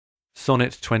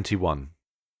Sonnet 21.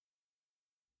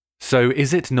 So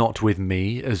is it not with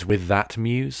me as with that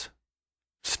Muse,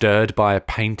 stirred by a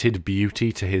painted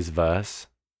beauty to his verse,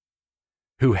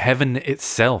 who heaven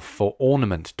itself for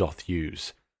ornament doth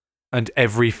use, and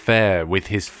every fair with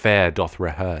his fair doth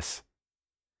rehearse,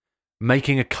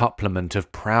 making a couplement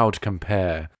of proud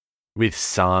compare, with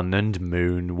sun and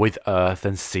moon, with earth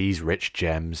and sea's rich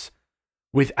gems,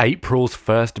 with April's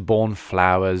first-born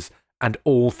flowers, and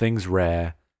all things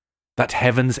rare, that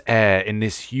heaven's air in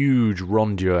this huge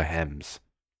rondure hems.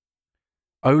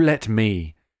 O let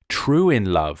me, true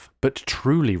in love, but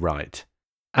truly right,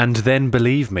 and then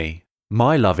believe me,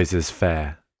 my love is as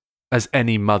fair as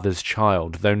any mother's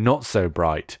child, though not so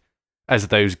bright as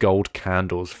those gold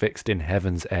candles fixed in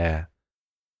heaven's air.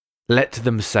 Let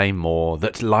them say more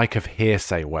that like of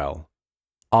hearsay well,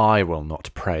 I will not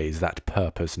praise that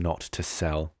purpose not to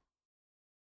sell.